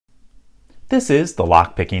This is the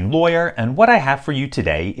Lockpicking Lawyer, and what I have for you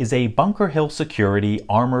today is a Bunker Hill Security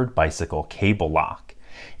Armored Bicycle Cable Lock.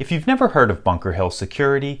 If you've never heard of Bunker Hill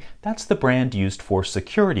Security, that's the brand used for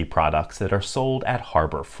security products that are sold at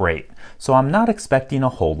Harbor Freight, so I'm not expecting a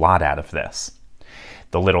whole lot out of this.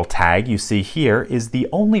 The little tag you see here is the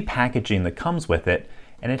only packaging that comes with it,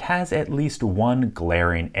 and it has at least one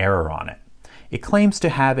glaring error on it. It claims to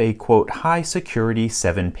have a, quote, high security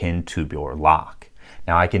 7-pin tubular lock.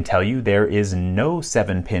 Now I can tell you there is no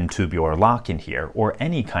 7-pin tubular lock in here, or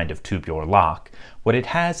any kind of tubular lock. What it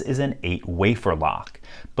has is an 8-wafer lock,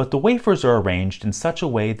 but the wafers are arranged in such a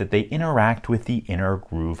way that they interact with the inner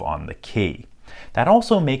groove on the key. That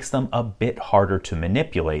also makes them a bit harder to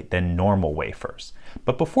manipulate than normal wafers.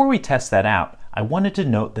 But before we test that out, I wanted to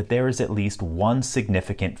note that there is at least one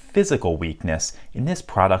significant physical weakness in this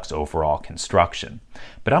product's overall construction.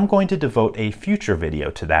 But I'm going to devote a future video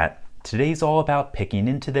to that. Today's all about picking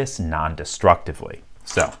into this non-destructively.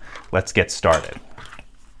 So let's get started.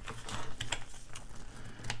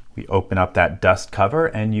 We open up that dust cover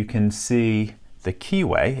and you can see the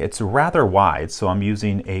keyway. It's rather wide, so I'm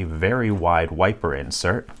using a very wide wiper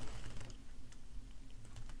insert.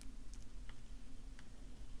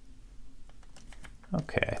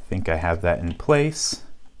 Okay, I think I have that in place.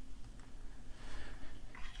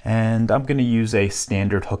 And I'm going to use a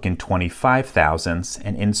standard hook in 25 thousandths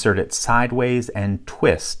and insert it sideways and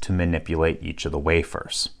twist to manipulate each of the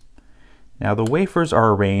wafers. Now the wafers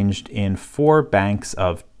are arranged in 4 banks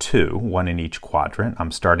of 2, one in each quadrant. I'm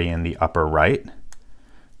starting in the upper right.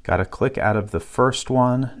 Got to click out of the first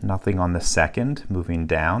one, nothing on the second, moving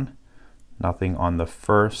down, nothing on the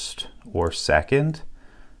first or second,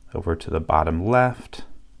 over to the bottom left,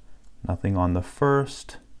 nothing on the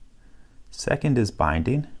first. Second is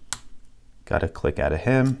binding. Got to click out of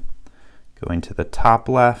him. Going to the top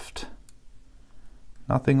left.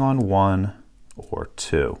 Nothing on 1 or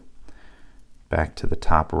 2. Back to the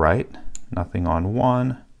top right. Nothing on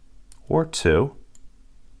 1 or 2.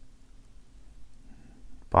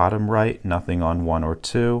 Bottom right, nothing on 1 or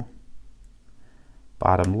 2.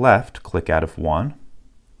 Bottom left, click out of 1.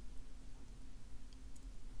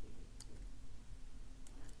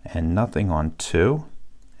 And nothing on 2.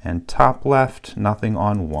 And top left, nothing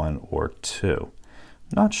on 1 or 2.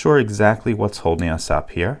 Not sure exactly what's holding us up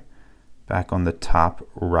here. Back on the top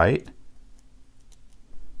right.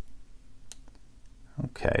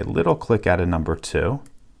 Okay, little click out of number 2. On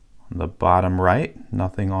the bottom right,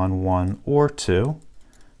 nothing on 1 or 2.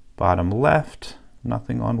 Bottom left,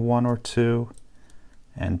 nothing on 1 or 2.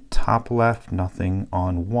 And top left, nothing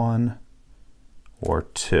on 1 or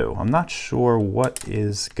 2. I'm not sure what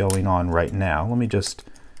is going on right now. Let me just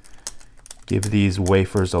give these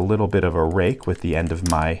wafers a little bit of a rake with the end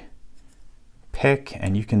of my pick,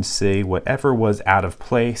 and you can see whatever was out of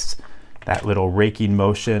place, that little raking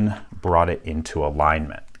motion brought it into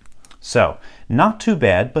alignment. So, not too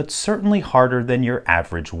bad, but certainly harder than your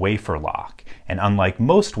average wafer lock, and unlike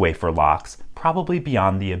most wafer locks, probably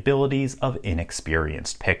beyond the abilities of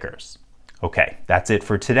inexperienced pickers. Okay, that's it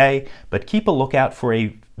for today, but keep a lookout for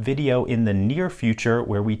a video in the near future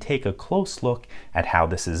where we take a close look at how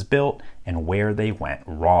this is built and where they went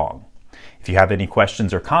wrong. If you have any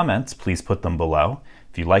questions or comments, please put them below.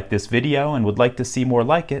 If you like this video and would like to see more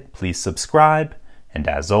like it, please subscribe, and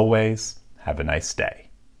as always, have a nice day.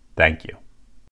 Thank you.